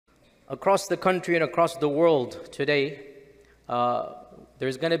Across the country and across the world today,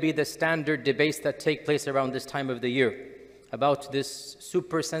 there's going to be the standard debates that take place around this time of the year about this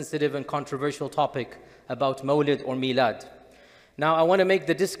super sensitive and controversial topic about Mawlid or Milad. Now, I want to make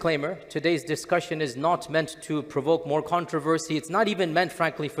the disclaimer, today's discussion is not meant to provoke more controversy. It's not even meant,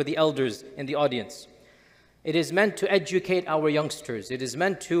 frankly, for the elders in the audience. It is meant to educate our youngsters. It is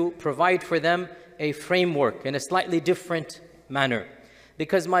meant to provide for them a framework in a slightly different manner.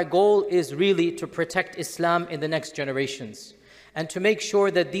 Because my goal is really to protect Islam in the next generations and to make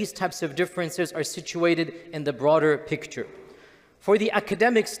sure that these types of differences are situated in the broader picture. For the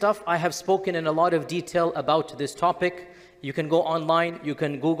academic stuff, I have spoken in a lot of detail about this topic. You can go online, you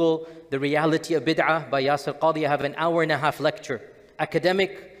can Google The Reality of Bid'ah by Yasir Qadhi. I have an hour-and-a-half lecture.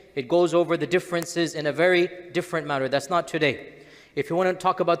 Academic, it goes over the differences in a very different manner. That's not today. If you want to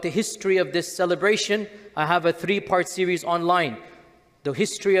talk about the history of this celebration, I have a 3-part series online. The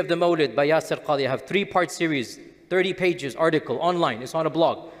History of the Mawlid by Yasir Qadhi. I have 3-part series, 30 pages, article, online. It's on a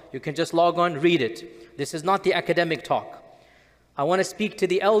blog. You can just log on, read it. This is not the academic talk. I want to speak to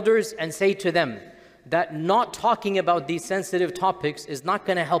the elders and say to them that not talking about these sensitive topics is not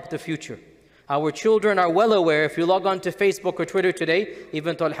going to help the future. Our children are well aware, if you log on to Facebook or Twitter today,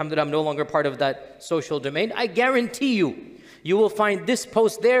 even though alhamdulillah I'm no longer part of that social domain, I guarantee you will find this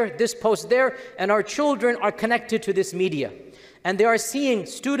post there, and our children are connected to this media. And they are seeing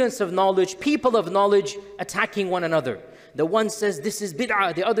students of knowledge, people of knowledge attacking one another. The one says this is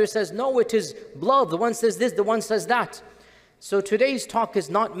bid'ah, the other says no, it is blood. The one says this, the one says that. So today's talk is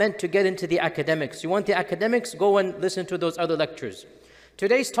not meant to get into the academics. You want the academics? Go and listen to those other lectures.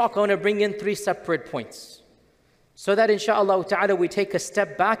 Today's talk, I want to bring in 3 separate points so that inshallah ta'ala we take a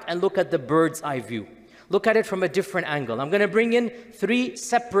step back and look at the bird's eye view. Look at it from a different angle. I'm going to bring in 3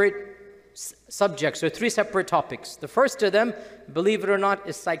 separate subjects or 3 separate topics. The first of them, believe it or not,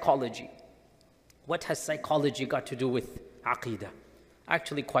 is psychology. What has psychology got to do with aqeedah?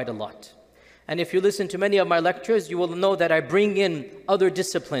 Actually, quite a lot. And if you listen to many of my lectures, you will know that I bring in other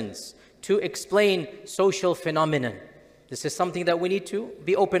disciplines to explain social phenomenon. This is something that we need to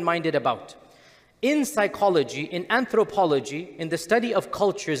be open-minded about. In psychology, in anthropology, in the study of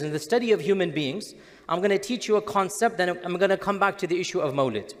cultures, in the study of human beings, I'm going to teach you a concept, and I'm going to come back to the issue of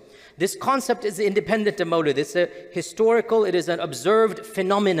Mawlid. This concept is independent of Mawlid. It's a historical, it is an observed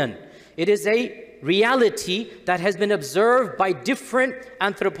phenomenon. It is a reality that has been observed by different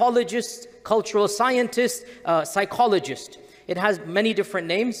anthropologists, cultural scientists, psychologists. It has many different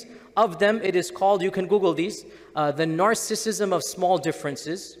names. Of them, it is called, you can Google these, the narcissism of small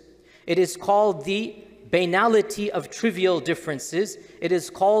differences. It is called the banality of trivial differences. It is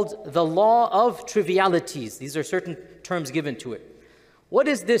called the law of trivialities. These are certain terms given to it. What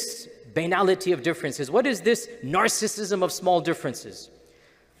is this banality of differences? What is this narcissism of small differences?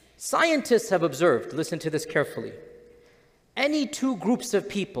 Scientists have observed, listen to this carefully, any 2 groups of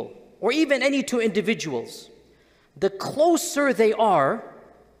people, or even any 2 individuals, the closer they are,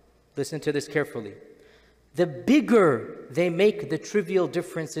 listen to this carefully, the bigger they make the trivial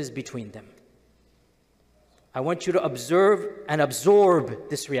differences between them. I want you to observe and absorb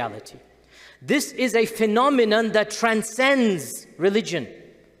this reality. This is a phenomenon that transcends religion,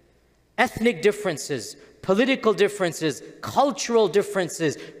 ethnic differences, political differences, cultural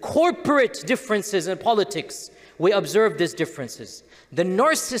differences, corporate differences in politics. We observe these differences. The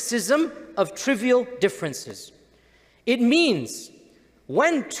narcissism of trivial differences. It means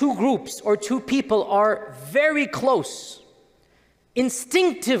when 2 groups or 2 people are very close,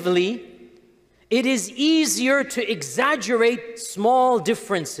 instinctively, it is easier to exaggerate small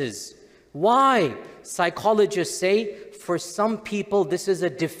differences. Why? Psychologists say, for some people, this is a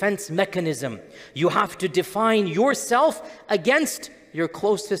defense mechanism. You have to define yourself against your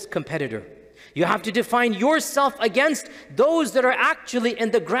closest competitor. You have to define yourself against those that are actually,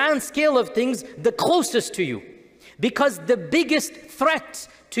 in the grand scale of things, the closest to you. Because the biggest threat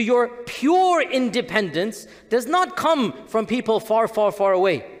to your pure independence does not come from people far, far, far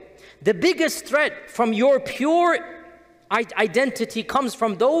away. The biggest threat from your pure identity comes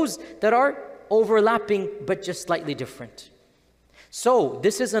from those that are overlapping but just slightly different. So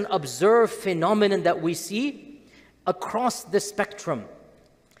this is an observed phenomenon that we see across the spectrum.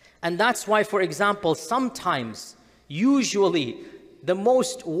 And that's why, for example, sometimes, usually, the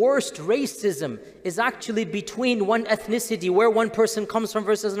most worst racism is actually between one ethnicity, where one person comes from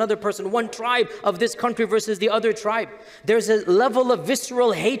versus another person, one tribe of this country versus the other tribe. There's a level of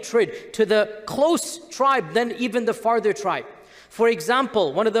visceral hatred to the close tribe than even the farther tribe. For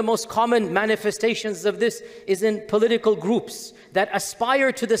example, one of the most common manifestations of this is in political groups that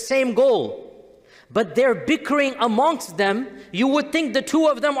aspire to the same goal, but they're bickering amongst them, you would think the two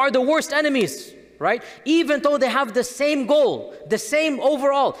of them are the worst enemies, right? Even though they have the same goal, the same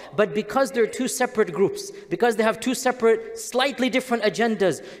overall, but because they're two separate groups, because they have two separate, slightly different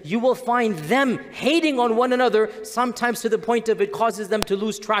agendas, you will find them hating on one another, sometimes to the point of it causes them to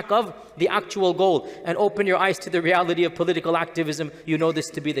lose track of the actual goal. And open your eyes to the reality of political activism, you know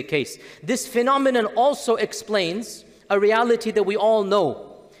this to be the case. This phenomenon also explains a reality that we all know.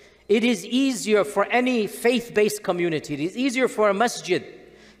 It is easier for any faith-based community, it is easier for a masjid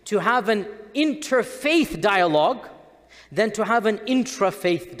to have an interfaith dialogue than to have an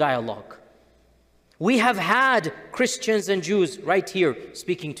intra-faith dialogue. We have had Christians and Jews right here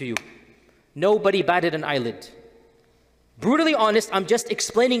speaking to you. Nobody batted an eyelid. Brutally honest, I'm just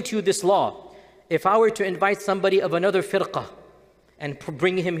explaining to you this law. If I were to invite somebody of another firqah and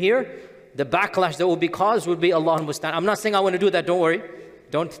bring him here, the backlash that would be caused would be Allah al-Mustan. I'm not saying I want to do that, don't worry.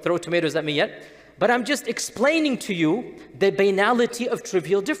 Don't throw tomatoes at me yet. But I'm just explaining to you the banality of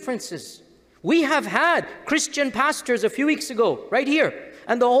trivial differences. We have had Christian pastors a few weeks ago, right here,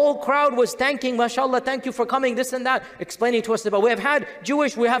 and the whole crowd was thanking, mashallah, thank you for coming, this and that, explaining to us about, we have had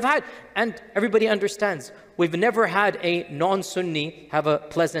Jewish, we have had, and everybody understands. We've never had a non-Sunni have a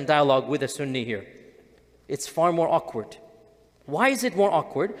pleasant dialogue with a Sunni here. It's far more awkward. Why is it more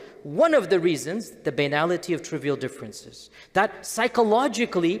awkward? One of the reasons, the banality of trivial differences. That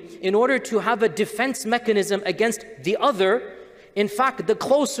psychologically, in order to have a defense mechanism against the other, in fact, the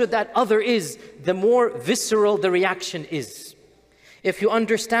closer that other is, the more visceral the reaction is. If you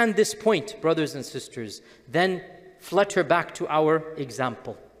understand this point, brothers and sisters, then flutter back to our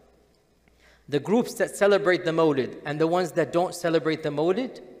example. The groups that celebrate the Mawlid and the ones that don't celebrate the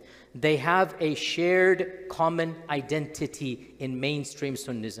Mawlid, they have a shared common identity in mainstream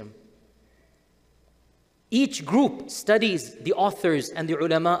Sunnism. Each group studies the authors and the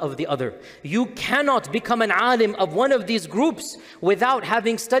ulama of the other. You cannot become an alim of one of these groups without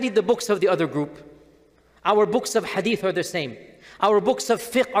having studied the books of the other group. Our books of hadith are the same. Our books of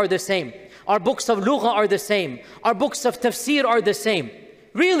fiqh are the same. Our books of lugha are the same. Our books of tafsir are the same.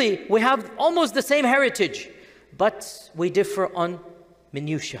 Really, we have almost the same heritage, but we differ on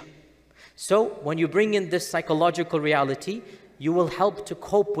minutiae. So when you bring in this psychological reality, you will help to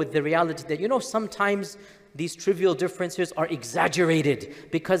cope with the reality that, you know, sometimes these trivial differences are exaggerated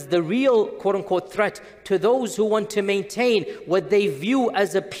because the real quote-unquote threat to those who want to maintain what they view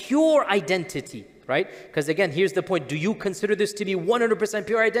as a pure identity, right? Because again, here's the point. Do you consider this to be 100%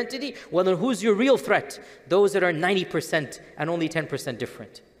 pure identity? Well, then who's your real threat? Those that are 90% and only 10%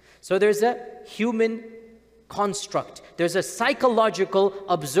 different. So there's a human construct. There's a psychological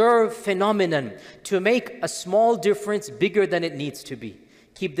observed phenomenon to make a small difference bigger than it needs to be.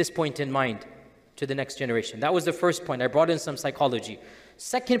 Keep this point in mind to the next generation. That was the first point. I brought in some psychology.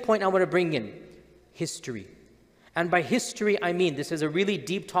 Second point I want to bring in, history. And by history, I mean, this is a really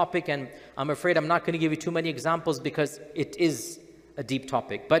deep topic, and I'm afraid I'm not going to give you too many examples because it is a deep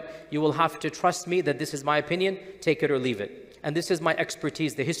topic. But you will have to trust me that this is my opinion, take it or leave it. And this is my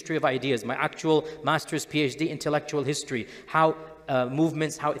expertise, the history of ideas, my actual master's, PhD, intellectual history, how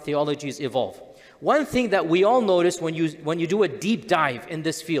movements, how theologies evolve. One thing that we all notice when you do a deep dive in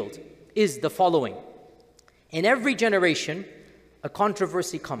this field is the following. In every generation, a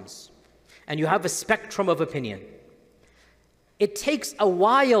controversy comes, and you have a spectrum of opinion. It takes a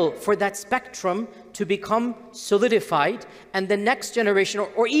while for that spectrum to become solidified, and the next generation,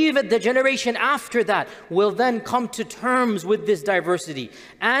 or even the generation after that, will then come to terms with this diversity.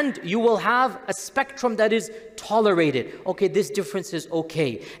 And you will have a spectrum that is tolerated. Okay, this difference is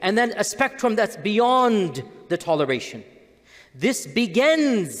okay. And then a spectrum that's beyond the toleration. This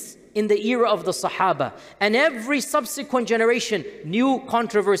begins in the era of the Sahaba, and every subsequent generation, new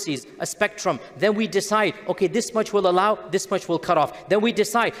controversies, a spectrum. Then we decide, okay, this much will allow, this much will cut off. Then we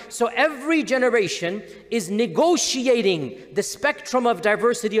decide. So every generation is negotiating the spectrum of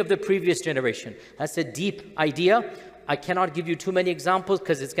diversity of the previous generation. That's a deep idea. I cannot give you too many examples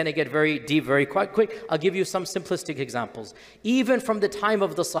because it's going to get very deep very quite quick. I'll give you some simplistic examples. Even from the time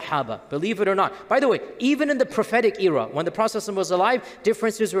of the Sahaba, believe it or not. By the way, even in the prophetic era, when the Prophet was alive,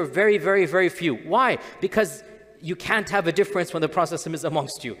 differences were very, very, very few. Why? Because you can't have a difference when the Prophet is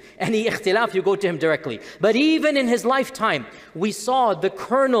amongst you. Any ikhtilaf, you go to him directly. But even in his lifetime, we saw the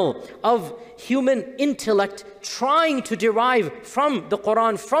kernel of human intellect trying to derive from the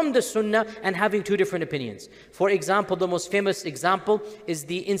Quran, from the Sunnah, and having two different opinions. For example, the most famous example is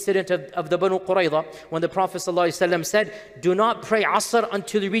the incident of the Banu Qurayza, when the Prophet ﷺ said, do not pray Asr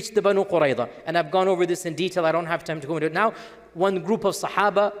until you reach the Banu Qurayza. And I've gone over this in detail, I don't have time to go into it now. One group of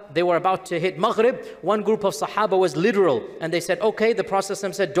Sahaba, they were about to hit Maghrib. One group of Sahaba Sahaba was literal. And they said, okay, the Prophet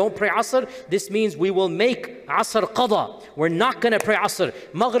said, don't pray Asr. This means we will make Asr Qadha. We're not going to pray Asr.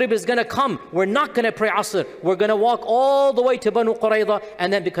 Maghrib is going to come. We're not going to pray Asr. We're going to walk all the way to Banu Qurayza.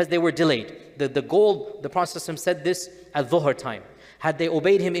 And then because they were delayed. The goal, the Prophet said this at Dhuhr time. Had they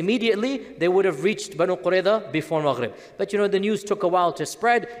obeyed him immediately, they would have reached Banu Qurayza before Maghrib. But you know, the news took a while to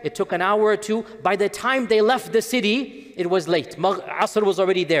spread. It took an hour or two. By the time they left the city, it was late. Asr was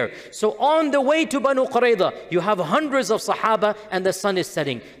already there. So on the way to Banu Qurayza, you have hundreds of Sahaba and the sun is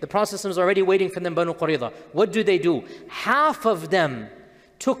setting. The Prophet is already waiting for them, Banu Qurayza. What do? Half of them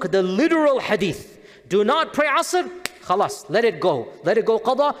took the literal hadith. Do not pray Asr. Khalas, let it go. Let it go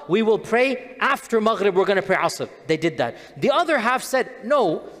qadha. We will pray after Maghrib. We're going to pray Asr. They did that. The other half said,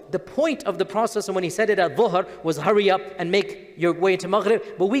 no, the point of the Prophet when he said it at Dhuhr was hurry up and make your way to Maghrib.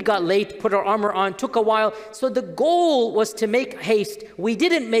 But we got late, put our armor on, took a while. So the goal was to make haste. We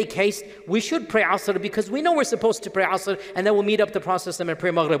didn't make haste. We should pray Asr because we know we're supposed to pray Asr and then we'll meet up the Prophet and pray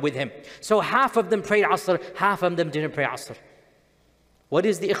Maghrib with him. So half of them prayed Asr, half of them didn't pray Asr. What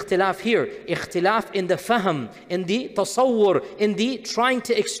is the ikhtilaf here? Ikhtilaf in the fahm, in the tasawwur, in the trying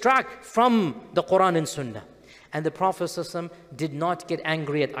to extract from the Quran and Sunnah. And the Prophet ﷺ did not get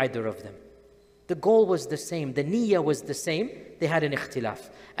angry at either of them. The goal was the same. The niyyah was the same. They had an ikhtilaf.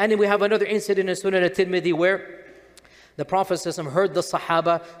 And then we have another incident in Sunan al-Tirmidhi where the Prophet ﷺ heard the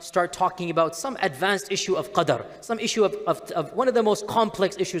Sahaba start talking about some advanced issue of qadr, some issue of one of the most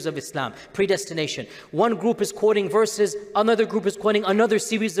complex issues of Islam, predestination. One group is quoting verses, another group is quoting another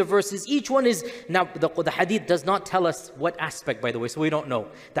series of verses. Each one is, now the hadith does not tell us what aspect, by the way, so we don't know.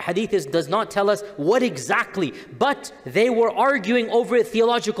 The hadith does not tell us what exactly, but they were arguing over a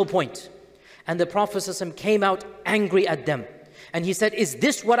theological point. And the Prophet ﷺ came out angry at them. And he said, is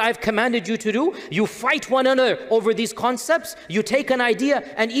this what I've commanded you to do? You fight one another over these concepts. You take an idea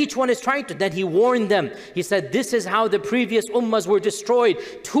and each one is trying to. Then he warned them. He said, this is how the previous ummahs were destroyed.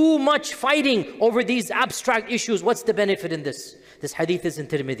 Too much fighting over these abstract issues. What's the benefit in this? This hadith is in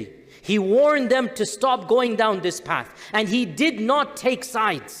Tirmidhi. He warned them to stop going down this path. And he did not take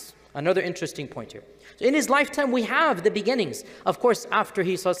sides. Another interesting point here. In his lifetime, we have the beginnings. Of course, after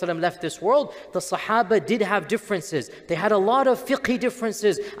he ﷺ left this world, the Sahaba did have differences. They had a lot of fiqhi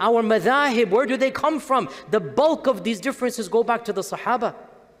differences. Our madhahib, where do they come from? The bulk of these differences go back to the Sahaba.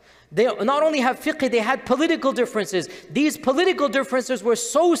 They not only have fiqh, they had political differences. These political differences were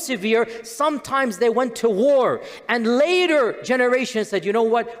so severe, sometimes they went to war. And later generations said, you know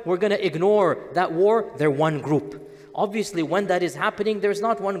what, we're going to ignore that war. They're one group. Obviously, when that is happening, there's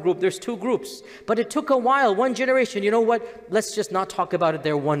not one group, there's two groups. But it took a while, one generation, you know what, let's just not talk about it,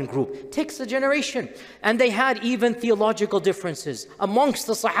 they're one group. It takes a generation. And they had even theological differences. Amongst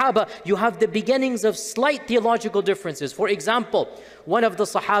the Sahaba, you have the beginnings of slight theological differences. For example, one of the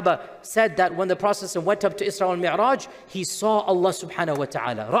Sahaba said that when the Prophet went up to Isra al-Mi'raj, he saw Allah subhanahu wa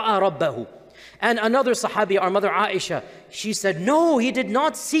ta'ala, ra'a rabbahu. And another Sahabi, our mother Aisha, she said, no, he did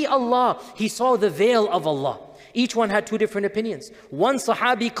not see Allah, he saw the veil of Allah. Each one had two different opinions. One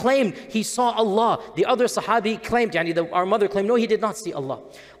Sahabi claimed he saw Allah. The other Sahabi claimed, our mother claimed, no, he did not see Allah.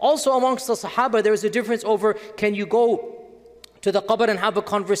 Also amongst the Sahaba, there is a difference over, can you go to the qabr and have a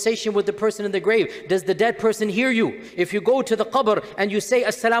conversation with the person in the grave? Does the dead person hear you? If you go to the qabr and you say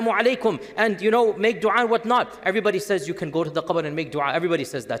assalamu alaikum and make dua and whatnot, everybody says you can go to the qabr and make dua. Everybody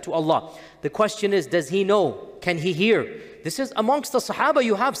says that to Allah. The question is, does he know? Can he hear? This is amongst the Sahaba.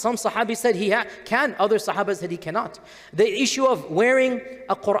 You have some Sahabi said he can, other Sahaba said he cannot. The issue of wearing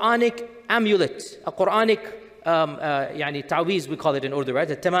a Quranic amulet, a Quranic ta'weez, we call it in Urdu, right?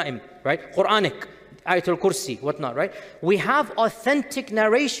 A tama'im, right? Quranic. Ayatul Kursi, whatnot, right? We have authentic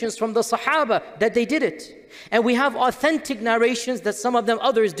narrations from the Sahaba that they did it. And we have authentic narrations that some of them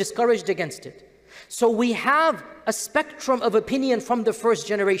others discouraged against it. So we have a spectrum of opinion from the first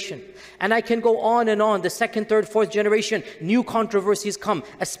generation. And I can go on and on, the second, third, fourth generation, new controversies come,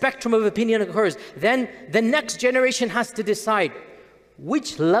 a spectrum of opinion occurs. Then the next generation has to decide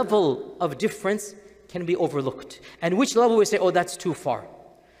which level of difference can be overlooked and which level we say, oh, that's too far.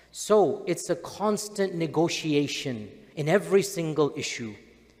 So it's a constant negotiation in every single issue.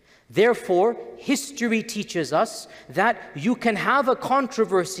 Therefore, history teaches us that you can have a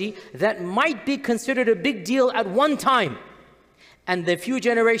controversy that might be considered a big deal at one time. And a few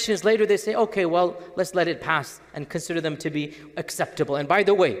generations later, they say, okay, well, let's let it pass and consider them to be acceptable. And by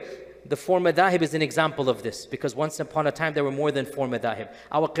the way, the four madhahib is an example of this, because once upon a time there were more than four madhahib.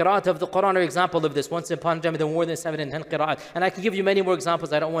 Our qira'at of the Quran are an example of this. Once upon a time there were more than 7 and 10 qira'at. And I can give you many more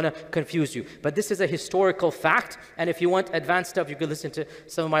examples, I don't want to confuse you. But this is a historical fact, and if you want advanced stuff, you can listen to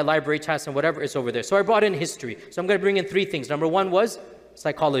some of my library chats and whatever is over there. So I brought in history. So I'm going to bring in three things. Number one was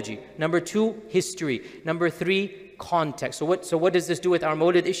Psychology. Number 2, history. Number 3, context. So what does this do with our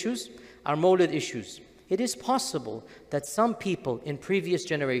Mawlid issues? Our Mawlid issues. It is possible that some people in previous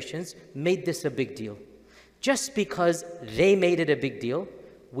generations made this a big deal. Just because they made it a big deal,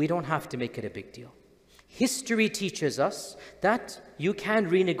 we don't have to make it a big deal. History teaches us that you can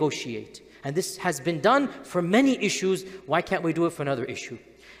renegotiate. And this has been done for many issues. Why can't we do it for another issue?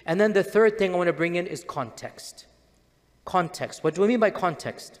 And then the third thing I want to bring in is context. Context. What do we mean by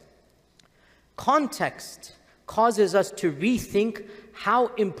context? Context causes us to rethink how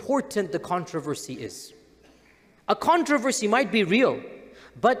important the controversy is. A controversy might be real,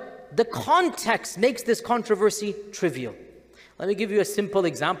 but the context makes this controversy trivial. Let me give you a simple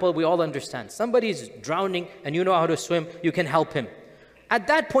example we all understand. Somebody's drowning and you know how to swim, you can help him. At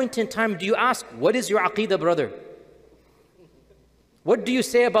that point in time, do you ask, what is your aqeedah, brother? What do you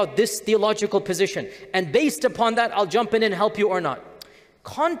say about this theological position? And based upon that, I'll jump in and help you or not.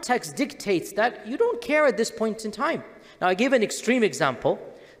 Context dictates that you don't care at this point in time. Now, I give an extreme example,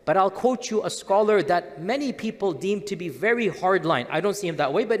 but I'll quote you a scholar that many people deem to be very hardline. I don't see him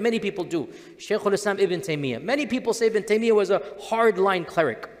that way, but many people do. Shaykh al-Islam Ibn Taymiyyah. Many people say Ibn Taymiyyah was a hardline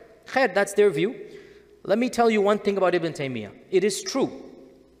cleric. Khair, that's their view. Let me tell you one thing about Ibn Taymiyyah. It is true.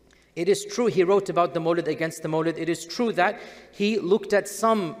 It is true he wrote about the Mawlid, against the Mawlid. It is true that he looked at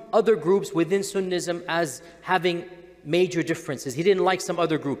some other groups within Sunnism as having major differences. He didn't like some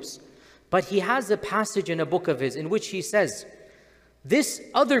other groups. But he has a passage in a book of his in which he says, this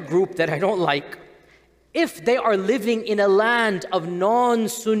other group that I don't like, if they are living in a land of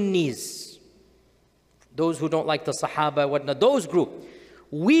non-Sunnis, those who don't like the Sahaba, whatnot, those group,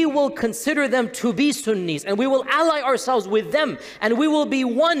 we will consider them to be Sunnis and we will ally ourselves with them and we will be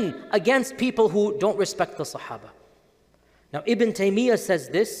one against people who don't respect the Sahaba. Now Ibn Taymiyyah says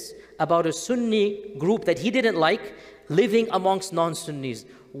this about a Sunni group that he didn't like living amongst non-Sunnis.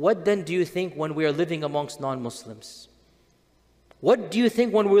 What then do you think when we are living amongst non-Muslims? What do you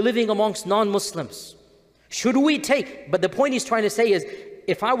think when we're living amongst non-Muslims? Should we take, but the point he's trying to say is,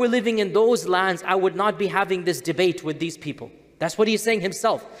 if I were living in those lands, I would not be having this debate with these people. That's what he's saying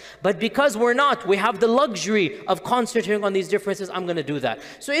himself. But because we're not, we have the luxury of concentrating on these differences, I'm going to do that.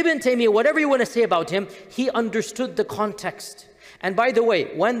 So Ibn Taymiyyah, whatever you want to say about him, he understood the context. And by the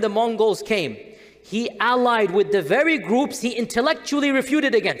way, when the Mongols came, he allied with the very groups he intellectually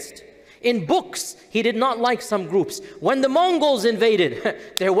refuted against. In books, he did not like some groups. When the Mongols invaded,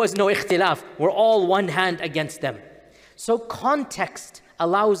 there was no ikhtilaf. We're all one hand against them. So context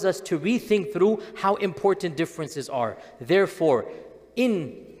allows us to rethink through how important differences are. Therefore,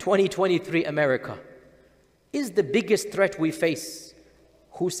 in 2023 America, is the biggest threat we face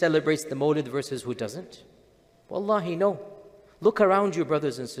who celebrates the Mawlid versus who doesn't? Wallahi, no. Look around you,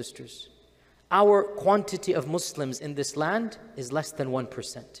 brothers and sisters. Our quantity of Muslims in this land is less than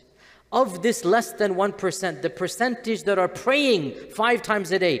 1%. Of this less than 1%, the percentage that are praying 5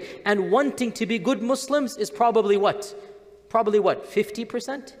 times a day and wanting to be good Muslims is probably what? Probably what,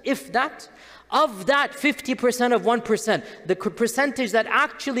 50%? If that. Of that 50% of 1%, the percentage that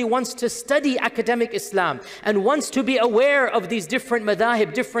actually wants to study academic Islam and wants to be aware of these different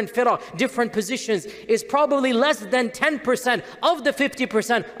madhahib, different firaq, different positions is probably less than 10% of the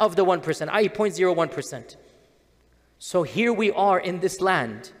 50% of the 1%, i.e. 0.01%. So here we are in this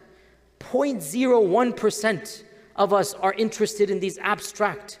land, 0.01% of us are interested in these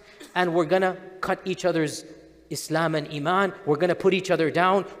abstract, and we're gonna cut each other's Islam and Iman, we're going to put each other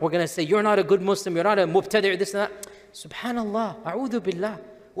down, we're going to say, you're not a good Muslim, you're not a mubtadi', this and that. Subhanallah, a'udhu billah.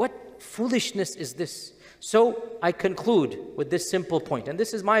 What foolishness is this? So I conclude with this simple point, and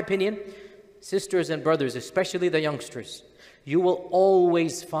this is my opinion, sisters and brothers, especially the youngsters, you will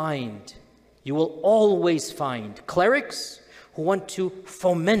always find clerics who want to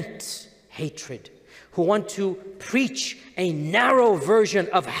foment hatred, who want to preach a narrow version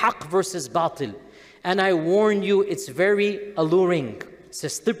of haqq versus batil. And I warn you, it's very alluring. It's a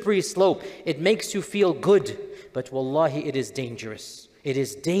slippery slope. It makes you feel good. But wallahi, it is dangerous. It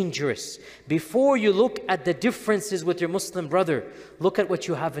is dangerous. Before you look at the differences with your Muslim brother, look at what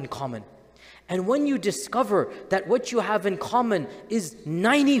you have in common. And when you discover that what you have in common is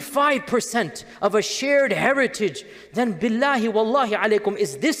 95% of a shared heritage, then billahi wallahi alaykum,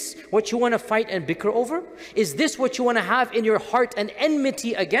 is this what you want to fight and bicker over? Is this what you want to have in your heart an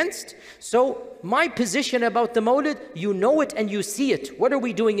enmity against? So my position about the Mawlid, you know it and you see it. What are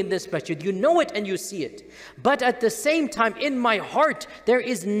we doing in this masjid? You know it and you see it. But at the same time, in my heart, there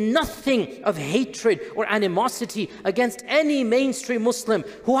is nothing of hatred or animosity against any mainstream Muslim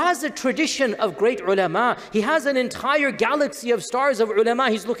who has a tradition of great ulama. He has an entire galaxy of stars of ulama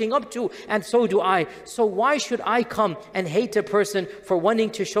he's looking up to, and so do I. So why should I come and hate a person for wanting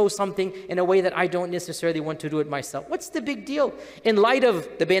to show something in a way that I don't necessarily want to do it myself? What's the big deal? In light of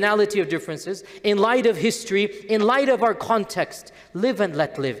the banality of differences, in light of history, in light of our context, live and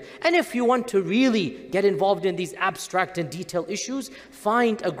let live. And if you want to really get involved in these abstract and detailed issues,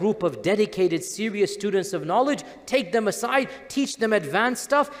 find a group of dedicated, serious students of knowledge, take them aside, teach them advanced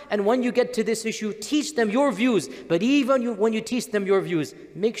stuff, and when you get to this issue, teach them your views. But even when you teach them your views,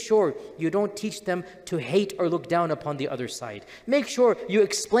 make sure you don't teach them to hate or look down upon the other side. Make sure you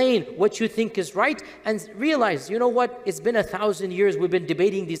explain what you think is right and realize, you know what, it's been 1,000 years we've been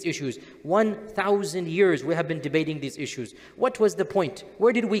debating these issues. 1,000 years we have been debating these issues. What was the point?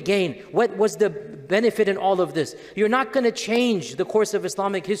 Where did we gain? What was the benefit in all of this? You're not going to change the course of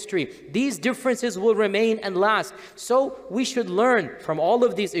Islamic history. These differences will remain and last. So we should learn from all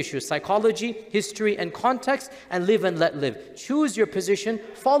of these issues, psychology, history, and context, and live and let live. Choose your position,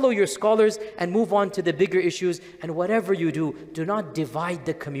 follow your scholars, and move on to the bigger issues. And whatever you do, do not divide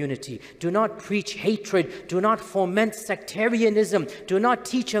the community. Do not preach hatred. Do not foment sectarianism. Do not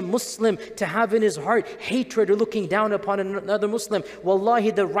teach a Muslim to have in his heart hatred or looking down upon another Muslim.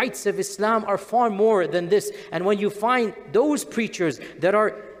 Wallahi, the rights of Islam are far more than this. And when you find those preachers that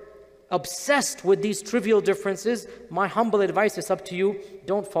are obsessed with these trivial differences, my humble advice is up to you,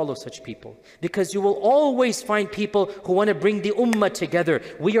 don't follow such people. Because you will always find people who want to bring the ummah together.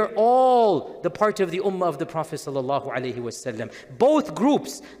 We are all the part of the ummah of the Prophet ﷺ. Both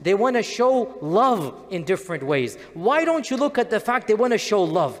groups, they want to show love in different ways. Why don't you look at the fact they want to show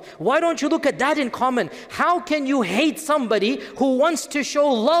love? Why don't you look at that in common? How can you hate somebody who wants to show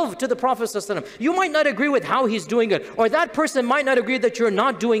love to the Prophet ﷺ? You might not agree with how he's doing it, or that person might not agree that you're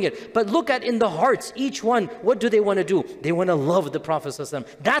not doing it, but look at in the hearts, each one, what do they want to do? They want to love the Prophet ﷺ.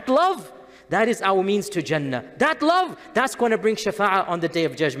 That love, that is our means to Jannah. That love, that's going to bring shafa'ah on the Day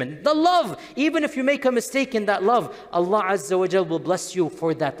of Judgment. The love, even if you make a mistake in that love, Allah Azza wa Jal will bless you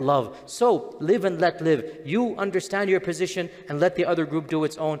for that love. So live and let live. You understand your position and let the other group do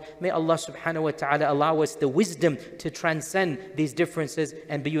its own. May Allah subhanahu wa ta'ala allow us the wisdom to transcend these differences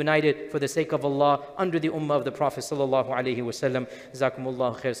and be united for the sake of Allah under the ummah of the Prophet sallallahu alaihi wasallam.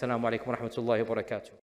 Jazakumullahu khair. Assalamu alaikum wa rahmatullahi wa barakatuh.